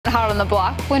out on the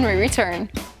block when we return.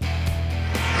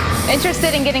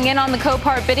 Interested in getting in on the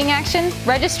Copart bidding action?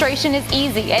 Registration is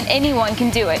easy and anyone can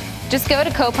do it. Just go to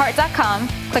Copart.com,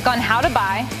 click on How to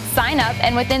Buy, sign up,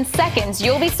 and within seconds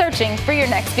you'll be searching for your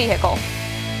next vehicle.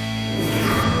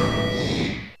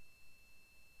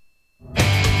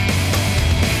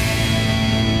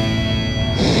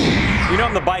 You know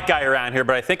I'm the bike guy around here,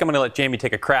 but I think I'm going to let Jamie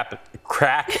take a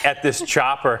crack at this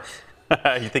chopper.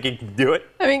 You think he can do it?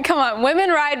 I mean, come on,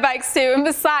 women ride bikes too, and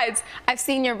besides, I've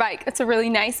seen your bike. It's a really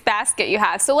nice basket you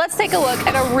have. So let's take a look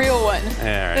at a real one.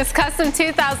 Right. This custom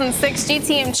 2006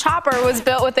 GTM chopper was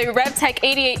built with a RevTech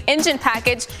 88 engine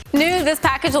package. New, this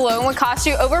package alone would cost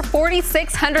you over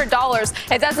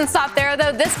 $4,600. It doesn't stop there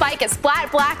though. This bike is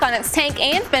flat black on its tank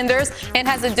and fenders and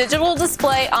has a digital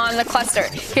display on the cluster.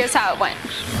 Here's how it went.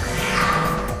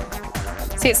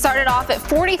 See, it started off at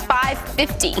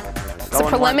 $4,550. It's a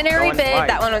preliminary bid.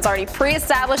 That one was already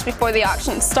pre-established before the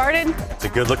auction started. It's a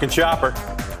good-looking chopper.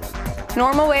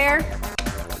 Normal wear.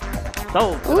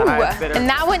 Sold. Ooh, and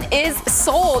that one is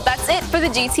sold. That's it for the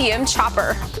GTM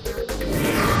chopper.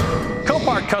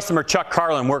 Copart customer Chuck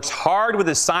Carlin works hard with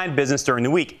his sign business during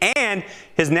the week and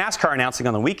his NASCAR announcing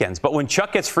on the weekends. But when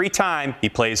Chuck gets free time, he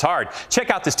plays hard. Check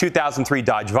out this 2003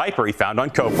 Dodge Viper he found on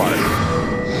Copart.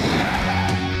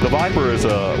 The Viper was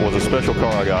a special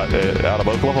car I got out of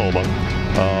Oklahoma.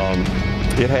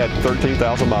 It had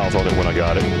 13,000 miles on it when I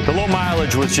got it. The low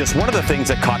mileage was just one of the things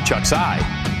that caught Chuck's eye.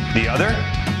 The other?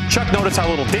 Chuck noticed how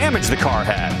little damage the car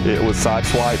had. It was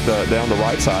sideswiped down the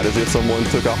right side as if someone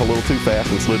took off a little too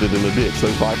fast and slid it in the ditch.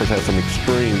 Those Vipers have some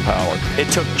extreme power. It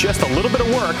took just a little bit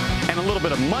of work and a little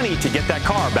bit of money to get that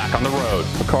car back on the road.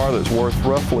 A car that's worth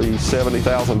roughly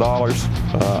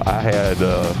 $70,000, I had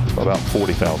about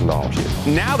 $40,000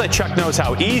 in. Now that Chuck knows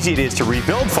how easy it is to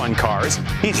rebuild fun cars,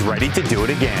 he's ready to do it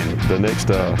again. The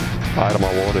next item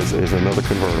I want is another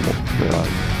convertible.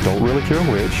 Don't really care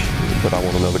which, but I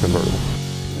want another convertible.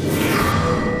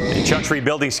 And Chuck's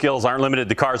rebuilding skills aren't limited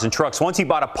to cars and trucks. Once he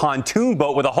bought a pontoon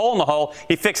boat with a hole in the hull,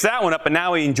 he fixed that one up, and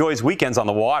now he enjoys weekends on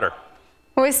the water.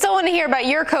 We still want to hear about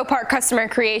your Copart customer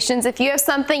creations. If you have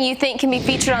something you think can be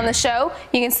featured on the show,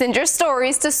 you can send your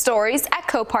stories to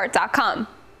stories@copart.com.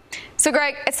 So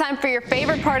Greg, it's time for your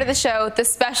favorite part of the show, the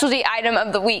specialty item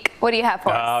of the week. What do you have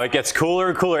for us? It gets cooler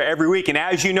and cooler every week. And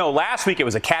as you know, last week it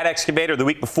was a cat excavator, the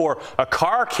week before a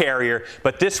car carrier.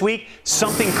 But this week,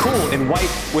 something cool in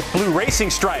white with blue racing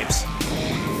stripes.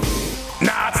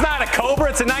 Nah, it's not a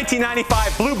Cobra, it's a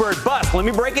 1995 Bluebird bus. Let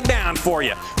me break it down for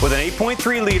you. With an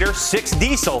 8.3 liter 6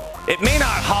 diesel, it may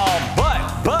not haul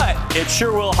butt, but it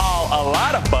sure will haul a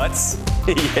lot of butts.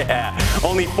 Yeah,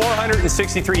 only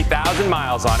 463,000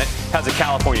 miles on it, has a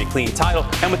California clean title,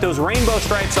 and with those rainbow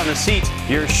stripes on the seats,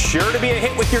 you're sure to be a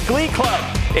hit with your Glee Club.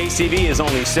 ACV is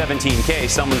only $17K.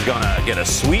 Someone's gonna get a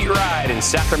sweet ride in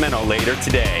Sacramento later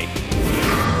today.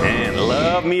 And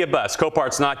love me a bus.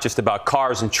 Copart's not just about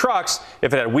cars and trucks.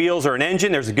 If it had wheels or an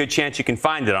engine, there's a good chance you can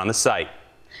find it on the site.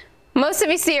 Most of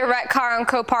you see a wrecked car on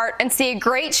Copart and see a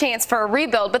great chance for a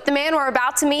rebuild, but the man we're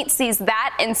about to meet sees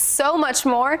that and so much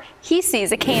more. He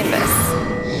sees a canvas.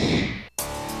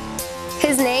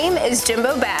 His name is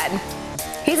Jimbo Bad.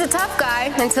 He's a tough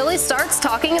guy until he starts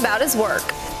talking about his work.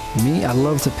 Me, I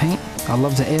love to paint. I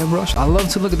love to airbrush. I love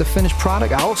to look at the finished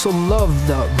product. I also love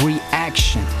the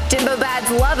reaction. Jimbo Bad's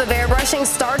love of airbrushing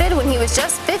started when he was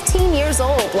just 15 years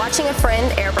old, watching a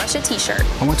friend airbrush a t-shirt.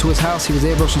 I went to his house. He was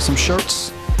airbrushing some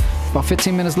shirts. About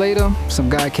 15 minutes later, some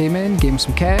guy came in, gave him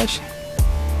some cash,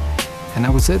 and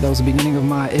that was it. That was the beginning of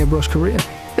my airbrush career.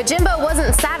 But Jimbo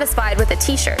wasn't satisfied with a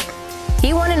t-shirt.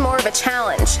 He wanted more of a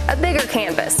challenge, a bigger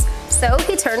canvas. So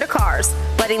he turned to cars,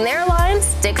 letting their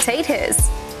lines dictate his.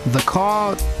 The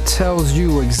car tells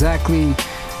you exactly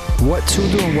what to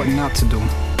do and what not to do.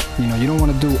 You know, you don't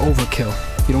want to do overkill.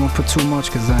 You don't want to put too much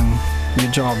because then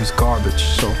your job is garbage.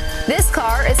 So this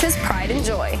car is his pride and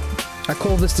joy. I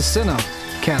call this the sinner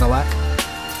Cadillac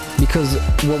because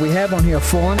what we have on here are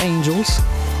fallen angels,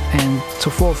 and to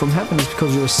fall from heaven is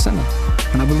because you're a sinner,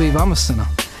 and I believe I'm a sinner.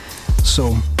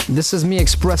 So this is me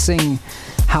expressing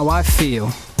how I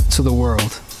feel to the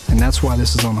world, and that's why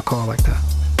this is on the car like that.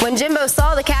 When Jimbo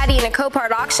saw the Caddy in a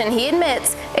Copart auction, he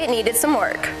admits it needed some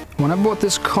work. When I bought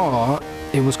this car,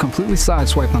 it was completely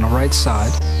sideswiped on the right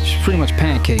side. It's pretty much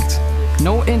pancaked.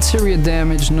 No interior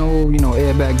damage, no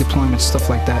airbag deployment, stuff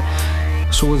like that.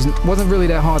 So it wasn't really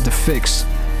that hard to fix.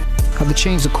 I had to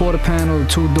change the quarter panel, the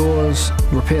 2 doors,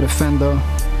 repair the fender,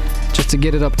 just to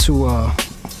get it up to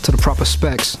the proper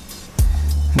specs.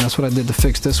 And that's what I did to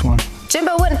fix this one.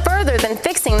 Jimbo went further than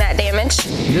fixing that damage.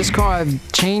 This car,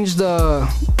 I've changed the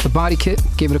body kit,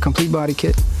 gave it a complete body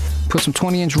kit, put some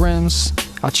 20-inch rims,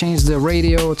 I changed the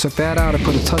radio, took that out, I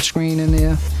put a touchscreen in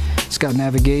there. It's got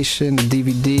navigation, the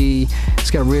DVD,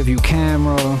 it's got rear view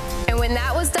camera. And when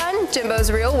that was done,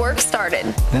 Jimbo's real work started.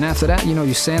 Then after that, you know,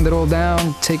 you sand it all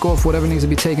down, take off whatever needs to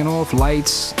be taken off,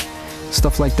 lights,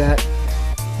 stuff like that.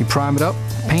 You prime it up,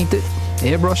 paint it,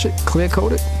 airbrush it, clear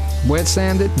coat it, wet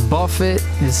sand it, buff it.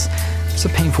 It's a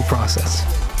painful process.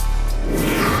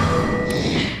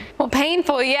 Well,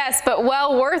 painful, yes, but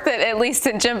well worth it, at least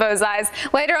in Jimbo's eyes.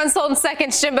 Later on Sold in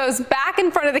Seconds, Jimbo's back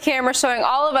in front of the camera showing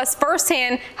all of us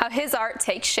firsthand how his art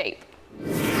takes shape.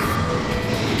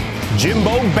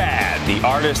 Jimbo Bad, the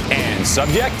artist and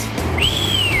subject.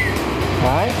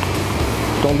 All right,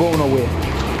 don't go nowhere.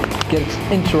 Gets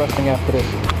interesting after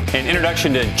this. An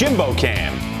introduction to Jimbo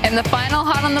Cam. And the final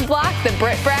hot on the block, the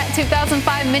Brit Brat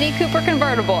 2005 Mini Cooper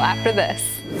convertible after this.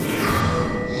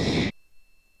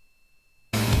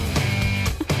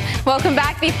 Welcome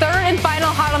back. The third and final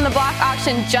hot on the block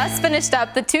auction just finished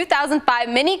up, the 2005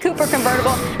 Mini Cooper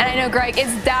convertible, and I know Greg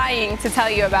is dying to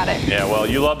tell you about it. Yeah, well,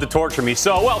 you love to torture me.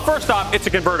 So, well, first off, it's a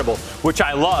convertible, which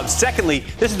I love. Secondly,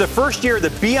 this is the first year the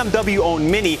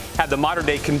BMW-owned Mini had the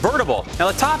modern-day convertible.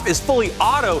 Now, the top is fully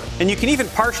auto, and you can even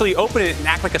partially open it and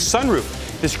act like a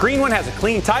sunroof. This green one has a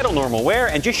clean title, normal wear,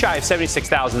 and just shy of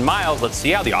 76,000 miles. Let's see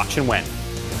how the auction went.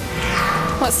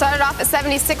 Well, it started off at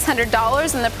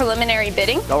 $7,600 in the preliminary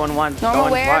bidding. Going once, normal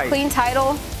going wear, twice. clean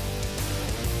title.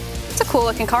 It's a cool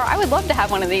looking car. I would love to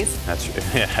have one of these.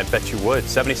 Yeah, I bet you would.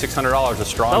 $7,600, a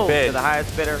strong bid. To the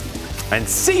highest bidder. And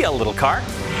see ya, little car.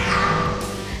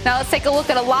 Now let's take a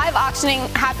look at a live auctioning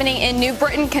happening in New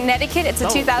Britain, Connecticut. It's a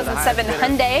 2007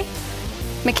 Hyundai.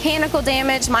 Mechanical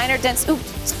damage, minor dents.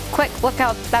 Oops, quick, look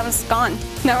out, that one's gone.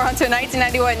 Now we're on to a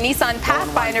 1991 Nissan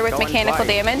Pathfinder with mechanical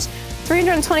damage.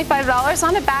 $325,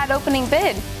 not a bad opening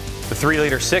bid. The 3.6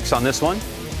 liter on this one.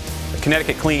 The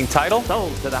Connecticut clean title.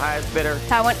 Sold to the highest bidder.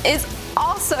 That one is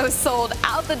also sold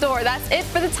out the door. That's it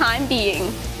for the time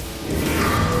being.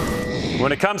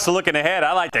 When it comes to looking ahead,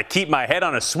 I like to keep my head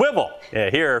on a swivel. Yeah,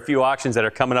 here are a few auctions that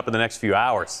are coming up in the next few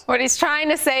hours. What he's trying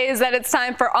to say is that it's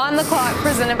time for On the Clock,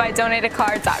 presented by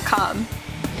DonatACar.com.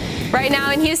 Right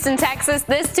now in Houston, Texas,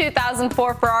 this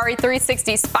 2004 Ferrari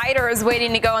 360 Spider is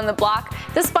waiting to go on the block.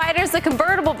 The Spider is the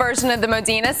convertible version of the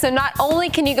Modena, so not only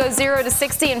can you go 0 to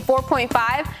 60 in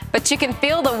 4.5, but you can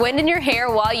feel the wind in your hair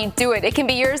while you do it. It can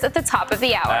be yours at the top of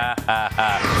the hour.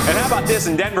 And how about this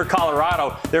in Denver,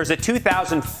 Colorado? There's a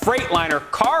 2000 Freightliner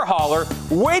car hauler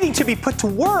waiting to be put to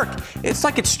work. It's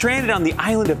like it's stranded on the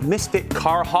island of misfit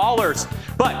car haulers.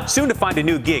 But soon to find a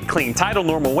new gig, clean title,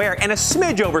 normal wear, and a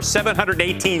smidge over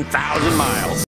 718,000 miles.